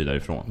lyckats fly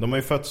därifrån. De har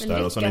ju fötts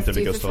där och så har inte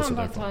lyckats ta sig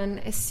därifrån. Ta en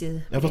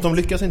SJ. Ja, fast de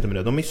lyckas inte med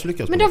det. De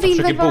misslyckas. Men de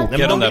vill väl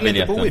bara... de vill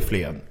inte bo i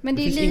Flen. Men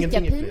det är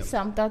lika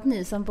pinsamt att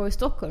ni som bor i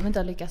Stockholm inte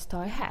har lyckats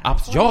ta er här.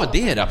 Ja,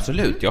 det är det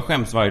absolut. Jag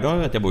skäms varje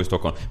dag att jag bor i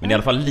Stockholm. Men det är i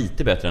alla fall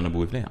lite bättre än att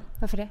bo i Flen.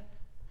 Varför det?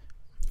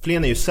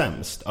 Flen är ju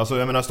sämst. Alltså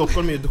jag menar,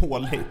 Stockholm är ju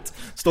dåligt.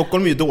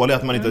 Stockholm är ju dåligt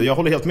att man inte... Jag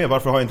håller helt med.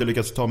 Varför har jag inte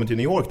lyckats ta mig till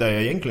New York där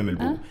jag egentligen vill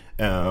bo?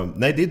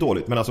 Nej, det är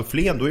dåligt. Men alltså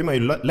Flen, då är man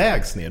ju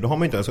lägst ner. Då har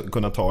man inte ens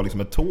kunnat ta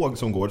liksom ett tåg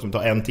som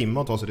tar 1 timme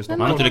att ta sig till Stockholm.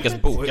 Man har inte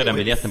lyckats boka den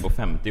biljetten på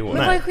 50 år.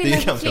 Men vad är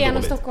skillnaden på Flen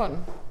och Stockholm?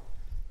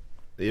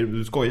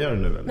 Du skojar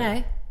nu eller?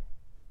 Nej.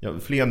 Ja,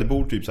 Flen, det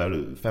bor typ så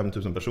här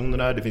 5000 personer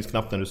där. Det finns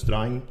knappt en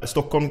restaurang.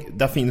 Stockholm,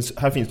 här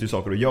finns det ju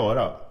saker att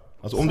göra.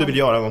 Alltså om du vill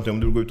göra någonting, om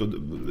du vill gå ut och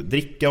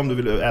dricka, om du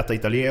vill äta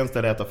italienskt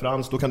eller äta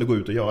franskt, då kan du gå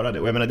ut och göra det.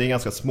 Och jag menar, det är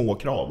ganska små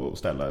krav att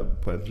ställa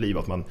på ett liv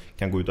att man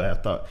kan gå ut och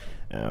äta.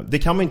 Det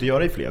kan man inte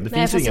göra i Flen. Det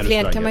finns inga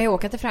restauranger. Flen kan man ju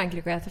åka till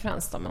Frankrike och äta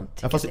franskt om man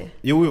tycker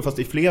Jo, fast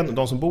i Flen,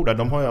 de som bor där,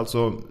 de har ju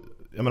alltså...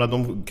 Jag menar,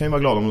 de kan ju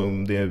vara glada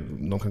om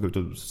de kan gå ut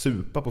och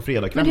supa på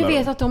fredagskvällar. Men du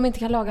vet att de inte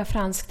kan laga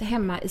franskt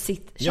hemma i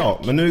sitt kök.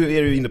 Ja, men nu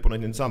är du inne på något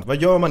intressant.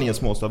 Vad gör man i en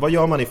småstad? Vad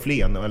gör man i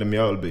Flen eller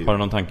Mjölby? Har du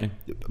någon tanke?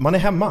 Man är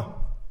hemma.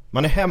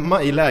 Man är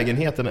hemma i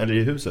lägenheten eller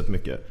i huset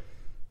mycket.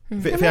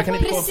 För jag kan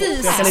inte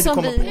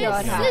komma på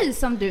precis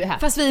som du är här.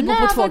 Fast vi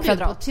bor på 2 kvadrat.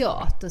 När var du på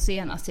teater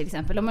senast till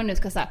exempel? Om man nu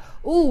ska säga,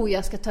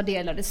 jag ska ta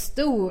del av det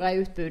stora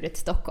utbudet i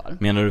Stockholm.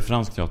 Menar du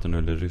fransk teater nu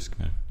eller rysk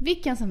mer?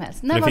 Vilken som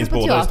helst. När var du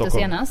på teater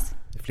senast?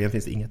 I Flen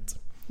finns inget.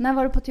 När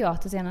var du på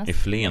teater senast? I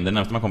Flen, det är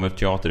närmast man kommer på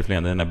teater i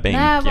Flen. Det är den där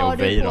Benke och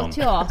Weiron. När var du på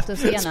teater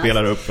senast?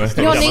 Spelar upp.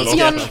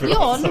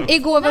 John,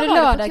 igår var det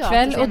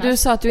lördagkväll och du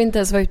sa att du inte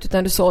ens var ute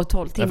utan du sov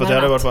 12 timmar. Nej, för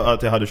jag hade varit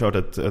att jag hade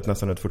kört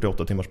nästan ett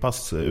 48 timmars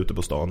pass ute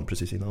på stan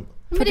precis innan.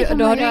 Men det kan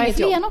man göra i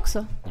Flen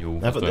också.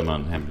 Jo, då är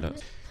man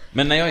hemlös.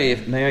 Men när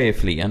jag är i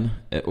Flen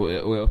och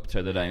jag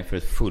uppträder där inför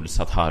ett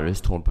fullsatt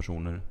Harrys, 12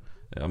 personer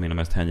av mina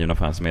mest hängivna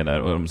fans som är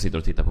där och de sitter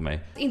och tittar på mig.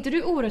 Är inte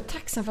du oerhört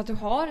tacksam för att du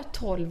har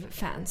 12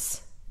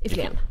 fans i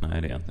Flen?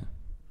 Nej, det är inte.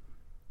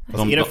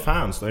 Är det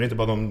fans då? Är det inte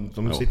bara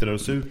de sitter där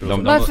och super?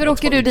 Varför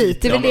åker du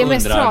dit? Det är väl det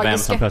mest tragiska. Vem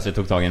som plötsligt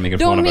tog tag i en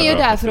mikrofon. De är ju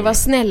där för att vara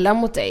snälla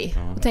mot dig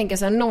och tänka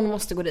så här, någon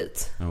måste gå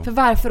dit. För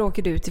varför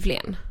åker du till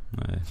Flen?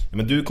 Nej.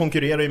 Men du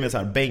konkurrerar ju med så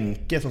här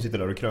Benke som sitter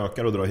där och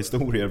krökar och drar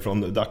historier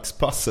från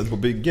dagspasset på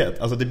bygget.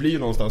 Alltså det blir ju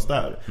någonstans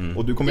där.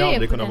 Och du kommer ju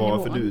aldrig kunna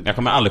vara... Jag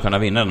kommer aldrig kunna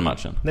vinna den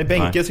matchen. Nej,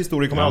 Benkes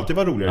historia kommer alltid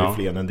vara roligare i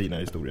Flen än dina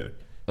historier.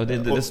 Och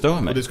det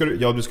stör mig. Och det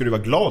skulle du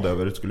vara glad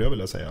över, det skulle jag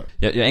vilja säga.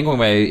 En gång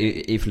var jag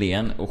i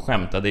Flen och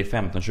skämtade i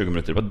 15-20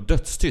 minuter. Det var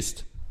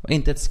dödstyst.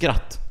 Inte ett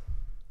skratt.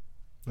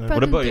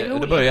 Och då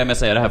börjar jag med att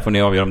säga, det här får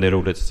ni avgöra om det är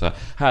roligt. Så här,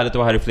 härligt att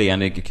vara här i Flen,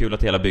 det är kul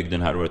att hela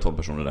bygden här, och det är 12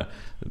 personer där.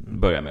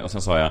 Börjar med. Och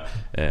sen sa jag,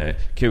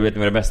 kul att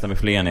det bästa med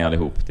Flen är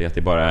allihop. Det är att det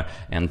är bara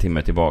 1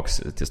 timme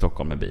tillbaks till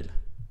Stockholm med bil.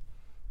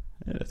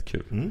 Det är rätt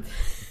kul.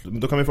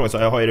 Då kan vi fråga så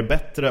här, är det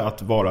bättre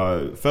att vara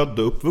född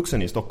och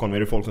uppvuxen i Stockholm? Är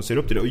det folk som ser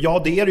upp till det? Och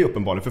ja, det är det ju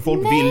uppenbarligen, för folk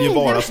vill ju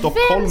vara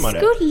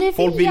stockholmare.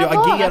 Folk vill ju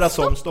agera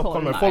som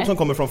stockholmare. Folk som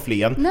kommer från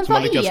Flen, som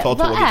har lyckats ta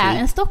tåget hit. Vad är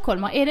en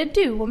stockholmare? Är det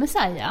du och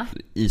Messiah?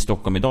 I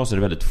Stockholm idag så är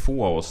det väldigt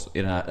få av oss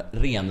i den här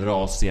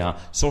renrasiga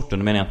sorten.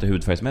 Nu menar jag inte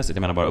hudfärgsmässigt,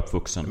 jag menar bara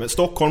uppvuxen. Men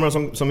stockholmare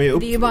som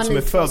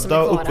är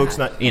födda och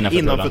uppvuxna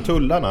innanför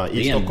tullarna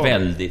i Stockholm. Det är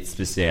en väldigt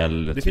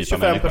speciell det finns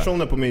 25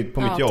 personer på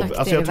mitt jobb. Tack,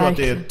 alltså jag tror att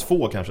det är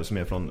 2 kanske som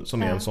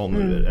är en sån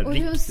och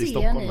hur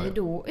ser ni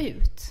då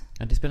ut?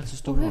 Ja, det spelar så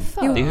stor roll.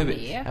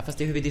 Fast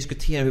det är hur vi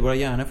diskuterar hur våra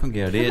hjärnor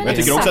fungerar. Men jag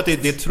tycker också att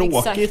det är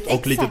tråkigt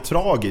och lite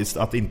tragiskt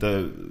att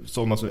inte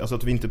alltså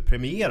att vi inte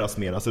premieras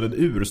mer. Alltså den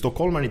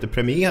urstockholmaren inte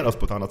premieras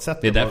på ett annat sätt.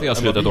 Det är därför jag har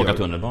slutat åka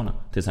tunnelbana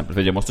till exempel.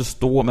 För jag måste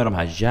stå med de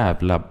här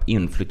jävla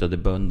inflyttade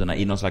bönderna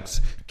i någon slags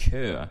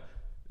kö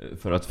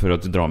för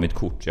att dra mitt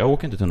kort. Jag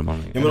åker inte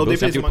tunnelbanan. Ja, men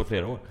det är på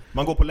flera år.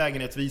 Man går på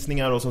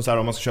lägenhetsvisningar och så här,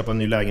 om man ska köpa en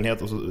ny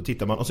lägenhet och så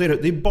tittar man och så är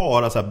det är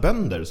bara så här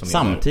bönder som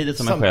samtidigt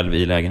som jag själv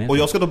i lägenheten. Och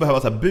jag ska då behöva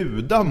så här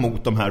buda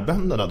mot de här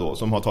bönderna då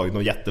som har tagit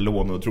någon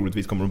jättelån och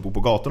troligtvis kommer att bo på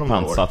gatan om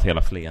några år. Pansat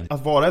hela Flen.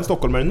 Att vara en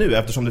stockholmare nu,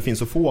 eftersom det finns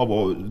så få av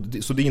och,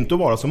 så det är inte att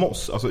vara som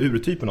oss, alltså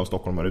urtypen av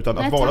stockholmare, utan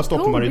att vara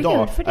stockholmare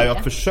idag är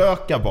att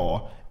försöka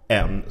vara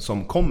en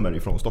som kommer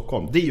ifrån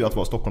Stockholm. Det är ju att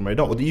vara stockholmare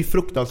idag. Och det är ju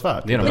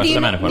fruktansvärt. Det är de värsta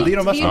människorna. Det är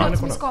de värsta människorna.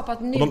 Som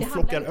skapat nu, och de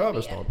flockar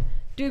över stan.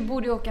 Du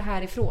borde åka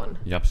härifrån.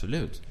 Ja,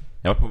 absolut.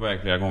 Jag har varit på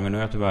väg flera gånger. Nu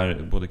har jag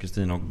tyvärr både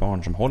Kristina och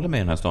barn som håller med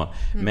i den här stan.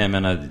 Men jag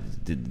menar,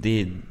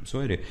 så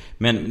är det.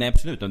 Men nej,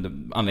 absolut.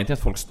 Anledningen till att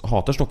folk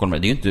hatar stockholmare,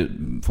 det är ju inte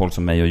folk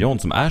som mig och John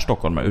som är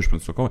stockholmare,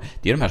 ursprungsstockholmare.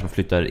 Det är de här som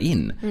flyttar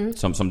in.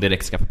 Som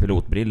direkt skaffar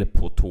pilotbriller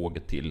på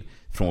tåget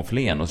från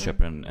Flen och så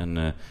köper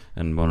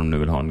en vad de nu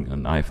vill ha,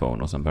 en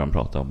iPhone, och sen börjar de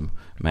prata om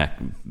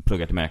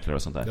plugga till mäklare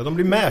och sånt där. Ja, de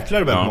blir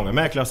mäklare väldigt många.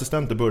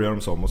 Mäklarassistenter börjar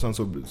de som, och sen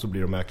så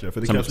blir de mäklare.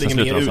 För det krävs ingen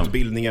mer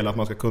utbildning eller att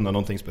man ska kunna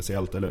någonting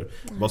speciellt eller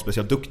vara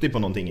speciellt duktig på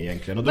någonting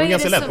egentligen. Och det är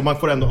ganska lätt, och man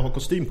får ändå ha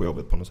kostym på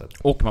jobbet på något sätt.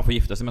 Och man får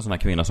gifta sig med såna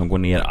kvinnor som går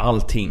ner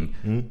allting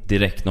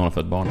direkt när de har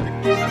fått barn.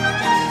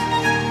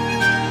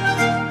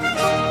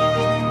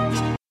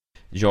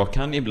 Jag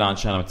kan ibland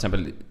känna till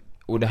exempel,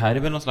 och det här är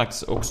väl någon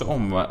slags också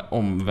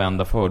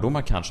omvända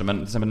fördomar kanske, men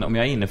till exempel om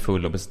jag är inne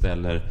full och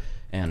beställer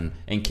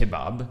en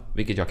kebab,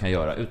 vilket jag kan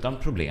göra utan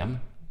problem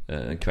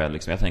en kväll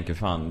liksom. Jag tänker,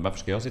 fan, varför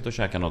ska jag sitta och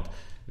käka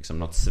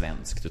något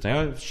svenskt, utan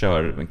jag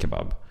kör en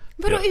kebab.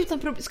 Vadå utan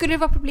problem? Skulle det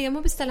vara problem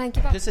att beställa en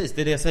kebab? Precis,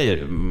 det är det jag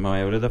säger,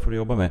 Maja, och det där får du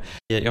jobba med.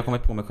 Jag har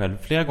kommit på mig själv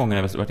flera gånger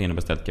när jag varit inne och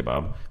beställt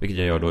kebab, vilket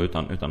jag gör då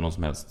utan någon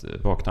som helst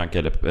baktanke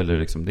eller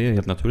liksom, det är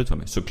helt naturligt för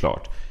mig,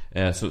 såklart.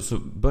 Så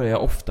börjar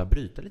jag ofta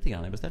bryta lite grann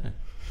när jag beställer.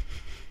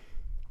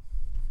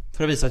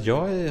 För att visa att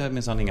jag har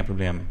minsann inga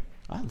problem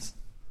alls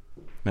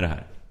med det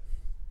här.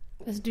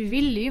 Alltså, du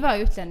ville ju vara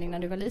utlänning när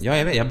du var liten. Ja,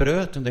 jag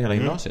bröt under hela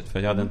gymnasiet. För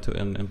jag hade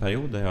en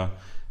period där jag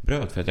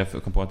bröt för att jag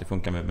kom på att det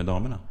funkar med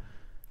damerna.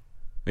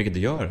 Vilket det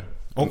gör.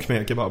 Och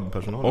med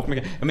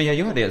kebabpersonal. Men jag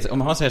gör det.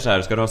 Om han säger så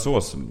här, ska du ha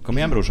sås? Kom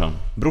igen brorsan.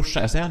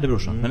 Jag säger aldrig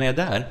brorsan. Men när jag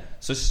är där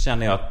så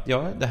känner jag att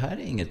det här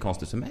är inget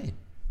konstigt för mig.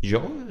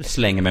 Jag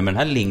slänger mig med den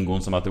här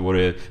lingon som att det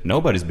vore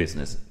nobody's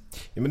business.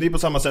 Ja, men det är på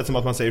samma sätt som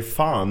att man säger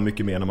fan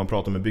mycket mer när man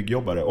pratar med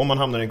byggjobbare. Om man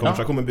hamnar i en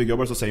konversation med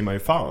byggjobbare så säger man ju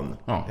fan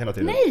hela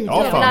tiden. Nej,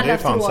 fan, det är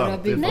fan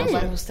sant.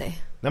 Hos dig.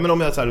 Nej, men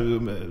om jag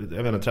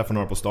träffar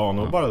några på stan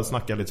och bara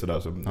snackar lite sådär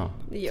så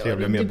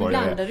trevliga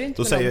medborgare.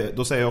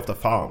 Då säger jag ofta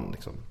fan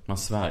liksom. Man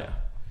svär.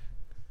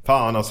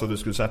 Fan, alltså du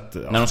skulle sett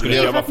när de skulle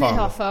göra vad fan. Ni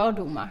har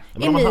fördomar.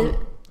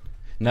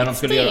 När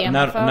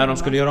de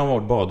skulle göra om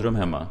vårt badrum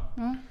hemma.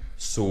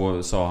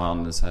 Så sa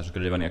han så här,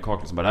 skulle riva ner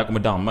kakel, så bara, det här kommer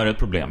dammar, är ett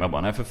problem. Jag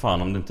bara, nej för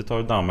fan, om du inte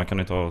tar dammar kan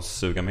du ta och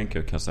suga min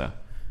kuk, kan jag säga.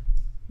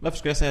 Varför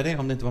skulle jag säga det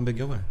om det inte var en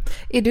byggjobbare?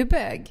 Är du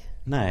bög?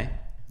 Nej.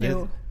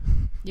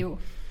 Jo,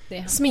 det är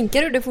han.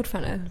 Sminkar du det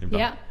fortfarande?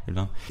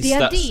 Ibland.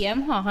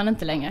 Diadem har han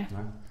inte längre.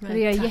 Det är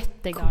jag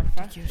jätteglad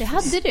för. Det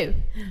hade du.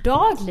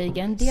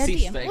 Dagligen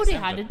diadem. Och det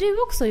hade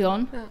du också,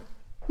 John. Ja.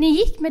 Ni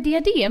gick med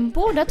diadem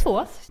båda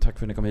två. Tack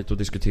för att ni kom hit och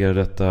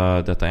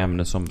diskuterade detta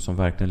ämne som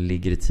verkligen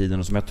ligger i tiden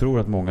och som jag tror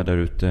att många där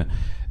ute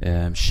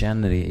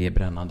känner är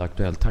brännande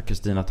aktuellt. Tack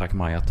Kristina, tack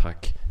Maja,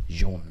 tack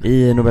John.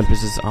 I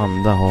Nobelprisets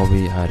anda har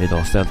vi här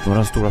idag ställt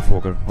några stora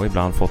frågor och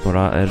ibland fått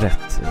några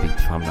rätt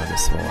vittfamlade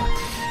svar.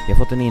 Vi har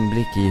fått en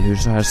inblick i hur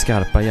så här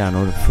skarpa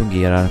hjärnor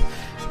fungerar.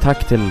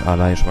 Tack till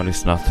alla er som har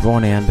lyssnat, var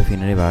ni än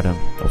befinner er i världen,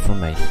 och från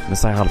mig,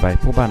 Messiah Hallberg,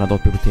 på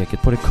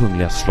Bernadotte-biblioteket på det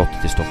Kungliga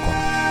slottet i Stockholm.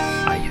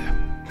 Adjö.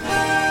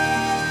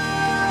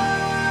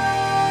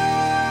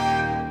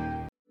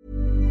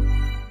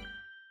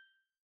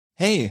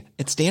 Hey,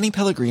 it's Danny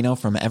Pellegrino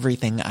from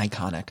Everything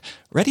Iconic.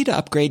 Ready to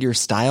upgrade your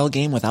style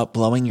game without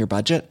blowing your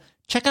budget?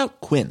 Check out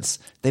Quince.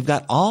 They've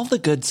got all the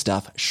good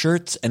stuff,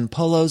 shirts and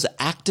polos,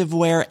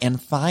 activewear, and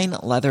fine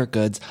leather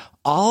goods,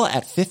 all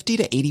at 50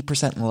 to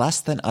 80% less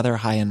than other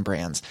high-end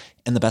brands.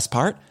 And the best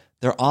part?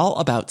 They're all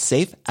about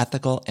safe,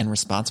 ethical, and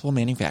responsible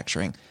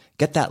manufacturing.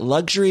 Get that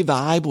luxury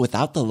vibe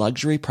without the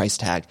luxury price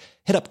tag.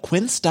 Hit up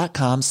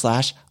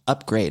quince.com/upgrade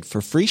upgrade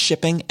for free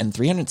shipping and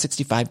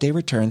 365-day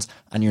returns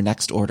on your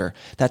next order.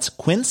 That's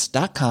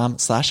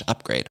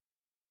quince.com/upgrade.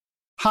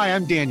 Hi,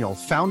 I'm Daniel,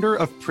 founder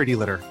of Pretty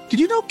Litter. Did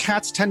you know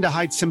cats tend to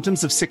hide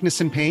symptoms of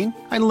sickness and pain?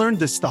 I learned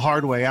this the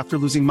hard way after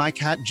losing my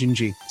cat,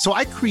 Gingy. So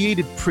I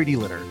created Pretty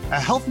Litter, a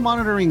health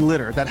monitoring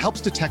litter that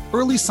helps detect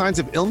early signs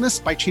of illness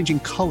by changing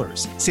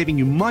colors, saving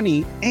you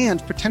money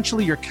and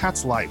potentially your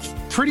cat's life.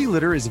 Pretty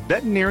Litter is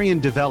veterinarian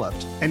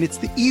developed, and it's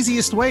the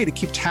easiest way to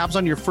keep tabs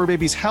on your fur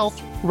baby's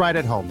health right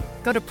at home.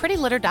 Go to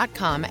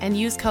prettylitter.com and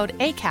use code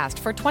ACAST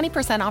for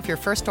 20% off your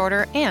first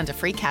order and a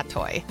free cat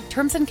toy.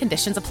 Terms and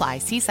conditions apply.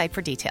 See site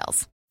for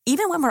details.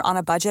 Even when we're on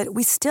a budget,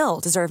 we still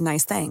deserve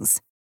nice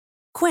things.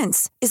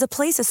 Quince is a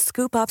place to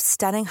scoop up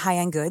stunning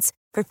high-end goods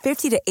for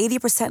 50 to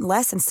 80%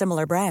 less than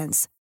similar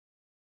brands.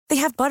 They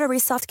have buttery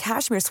soft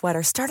cashmere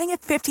sweaters starting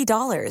at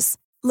 $50,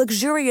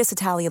 luxurious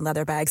Italian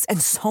leather bags,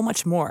 and so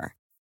much more.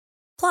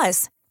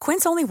 Plus,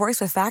 Quince only works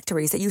with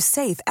factories that use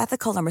safe,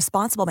 ethical, and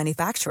responsible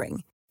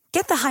manufacturing.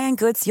 Get the high-end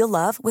goods you'll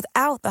love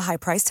without the high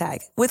price tag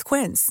with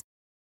Quince.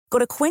 Go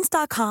to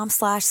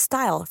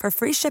quince.com/style for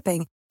free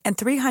shipping and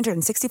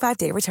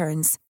 365-day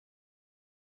returns.